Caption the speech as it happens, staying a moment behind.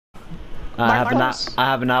I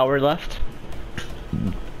have an hour left.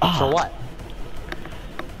 For what?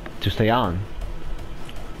 To stay on.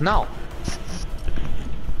 No.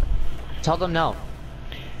 Tell them no.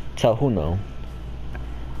 Tell who no?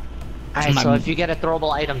 Alright, so if you get a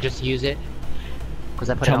throwable item, just use it. Cause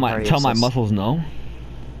I put it on tell my muscles no.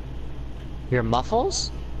 Your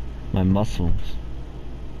muffles? My muscles.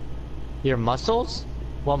 Your muscles?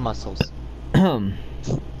 What muscles? I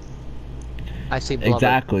see blubber.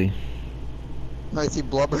 Exactly. I see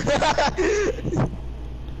blubber.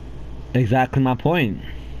 Exactly my point.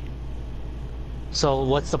 So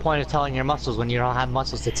what's the point of telling your muscles when you don't have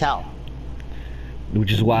muscles to tell?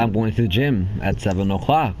 Which is why I'm going to the gym at 7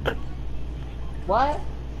 o'clock. What?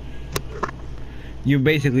 You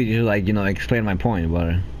basically just like, you know, explain my point,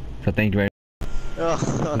 but so thank you very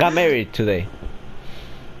much. Got married today.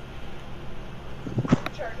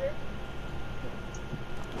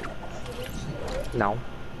 No.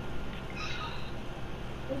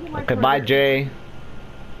 Okay, bye Jay.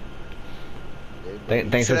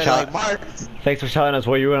 Thanks for telling us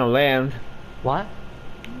where you were gonna land. What?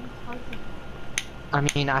 I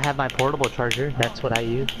mean, I have my portable charger. That's what I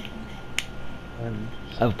use. I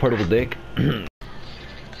have a portable dick. Yeah,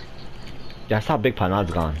 I saw Big Pie, now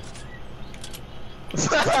it's gone.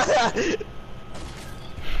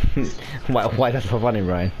 why that's so funny,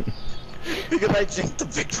 Brian? Because I drank the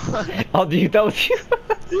Big Pie. Oh, that was you?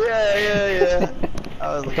 Yeah.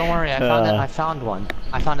 Don't worry, I found one.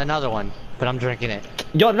 I found another one, but I'm drinking it.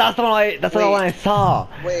 Yo, that's the one I saw.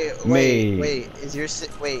 Wait. Is your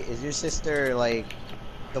sister like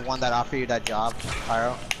the one that offered you that job,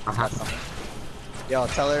 Pyro? Yo,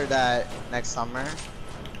 tell her that next summer,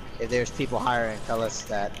 if there's people hiring, tell us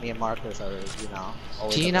that me and Marcus are, you know.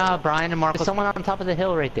 Gina, Brian, and Marcus. Someone on top of the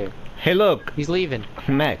hill right there. Hey, look. He's leaving.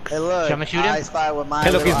 Max. Hey, look. Should I shoot him? I spy with my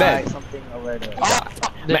hey, look, he's dead. Something over there.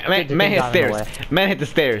 Man hit stairs. Man hit the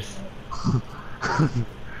stairs.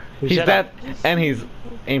 He's dead, and he's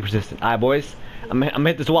ain't persistent. Alright, boys. I'm gonna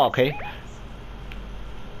hit this wall, okay?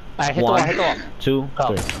 Alright, hit the wall, hit the wall. 2,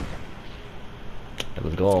 3.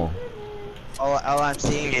 Let's go. All I'm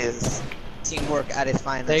seeing is teamwork at its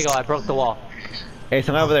finest. There you go, I broke the wall. Hey,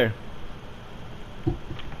 someone over there.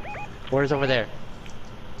 Where's over there?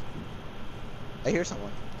 I hear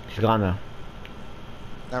someone. She's gone now.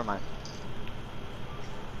 Never mind.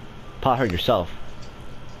 Probably heard yourself.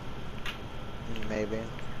 Maybe.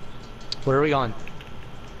 Where are we going?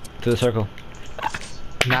 To the circle.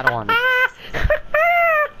 Not one.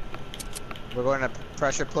 We're going to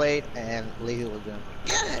pressure plate and League Lagoon.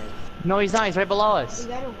 Get it! No, he's not. He's right below us.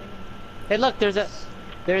 Hey, look, there's a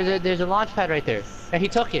launch pad right there, and he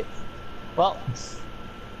took it. Well.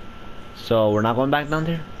 So we're not going back down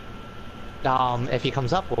there? If he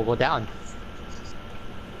comes up, we'll go down.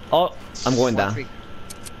 Oh, I'm going down.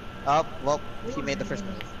 Oh, well, he made the first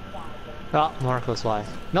move. Oh, Marcos, why?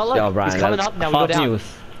 No, look, yo, Brian, he's coming up. Now we go down. News.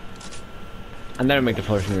 I never make the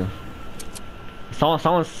first move.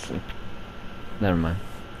 Someone's. Never mind.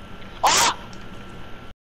 Ah!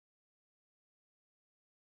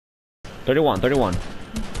 31.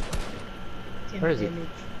 Where is he?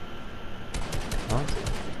 Huh?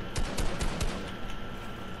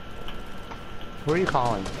 Where are you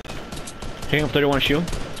calling? Taking up 31 shoe.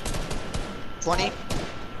 20.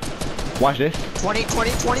 Watch this. 20.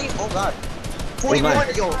 Oh god.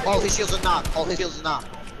 41. Yo, all his shields are not.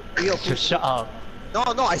 Yo, Just shut up. No,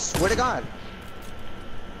 I swear to God.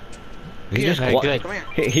 He just good. Come here.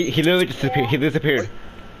 He literally just disappeared. He disappeared.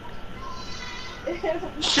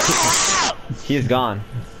 Shut up! He's gone.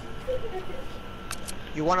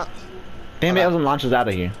 You wanna? Damn it! Doesn't launch us out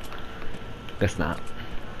of here. Guess not.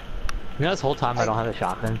 You know this whole time I don't have a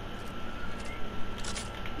shotgun.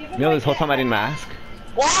 You know this whole time I didn't mask.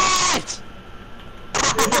 What?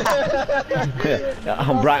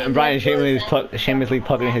 Brian shamelessly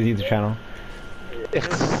plugging his YouTube channel.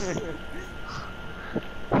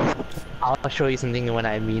 I'll show you something when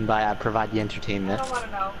I mean by I provide the entertainment. I don't want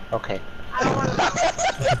to know. Okay. I don't want to know. I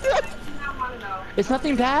don't want to know. It's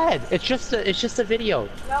nothing bad. It's just a video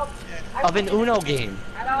Nope. of an Uno game.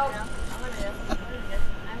 I don't. I'm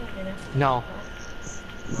gonna do. No.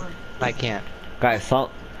 I can't. Guys,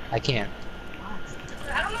 I can't.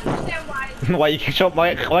 I don't understand why. why you can show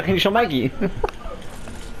why can you show Mikey?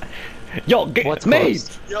 Yo, What's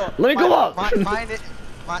mate! Let me go up. Mine is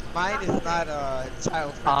not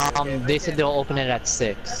child. They said they'll open it at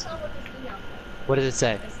 6. What does it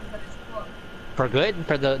say? For good?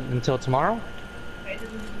 Until tomorrow?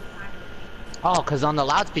 Oh, cause on the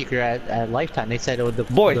loudspeaker at Lifetime they said it was the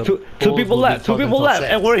boys. Two people left,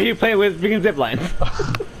 and we're here playing with freaking zip lines.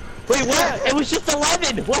 Wait, what? It was just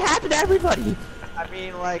 11. What happened to everybody? I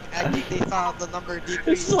mean, like, I think they saw the number decrease.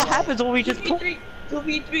 This is what happens when we just play.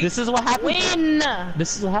 2v3. This is what happens. Win!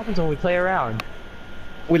 This is what happens when we play around.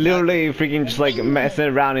 We literally freaking just like messing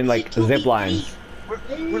around in like zip lines. We're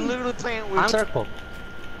literally playing with... I'm circle.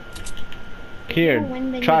 Here,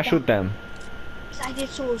 try to shoot them. I did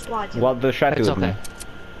solo squads. Well, the shot It's with okay. me.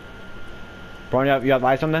 Brian, you have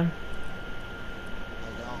eyes on them?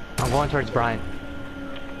 I'm going towards Brian.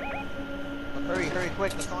 Hurry,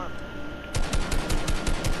 quick, the storm.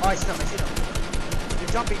 Oh, I see them. They're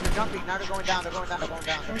jumping, now they're going down, they're going to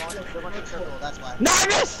the circle, that's why. No, I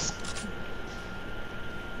missed!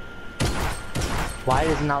 Why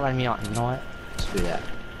is it not letting me on? You know what? Let's do that.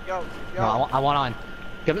 Yo. No, I want on.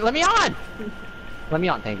 Let me on! Let me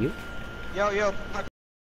on, thank you. Yo.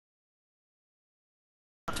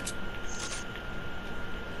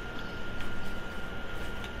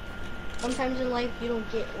 Sometimes in life you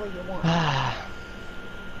don't get what you want. I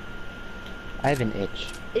have an itch.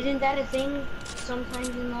 Isn't that a thing sometimes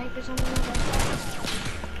in life or something like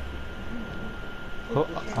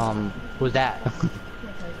that? Who's that?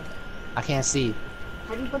 I can't see.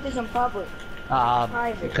 How do you put this on public?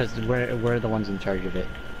 Because we're the ones in charge of it.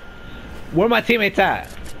 Where are my teammates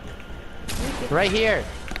at? Right here.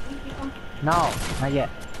 No, not yet.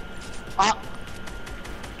 Ah!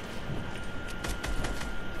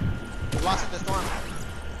 We lost in the storm.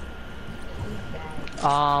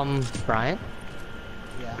 Brian?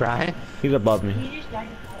 Yeah. Brian? He's above me. He just died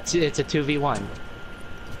of It's a 2v1.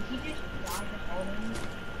 He just died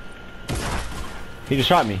of He just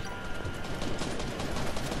shot me.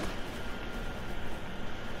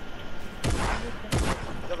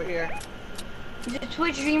 He's over here. He's a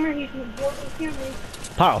Twitch streamer, he's building cameras.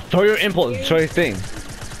 Pyro, throw your impulse, show your thing.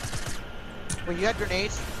 Wait, you had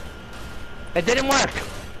grenades? It didn't work!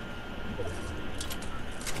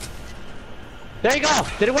 There you go!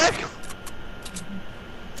 Did it work?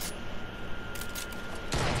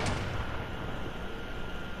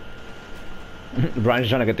 Brian's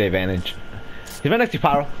trying to get the advantage. He's right next to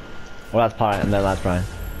Pyro. Well, that's Pyro, and then that's Brian.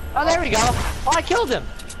 Oh, there we go! Oh, I killed him!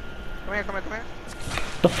 Come here.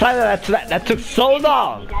 The fact that took so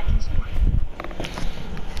long!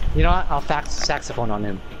 You know what? I'll saxophone on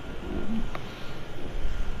him.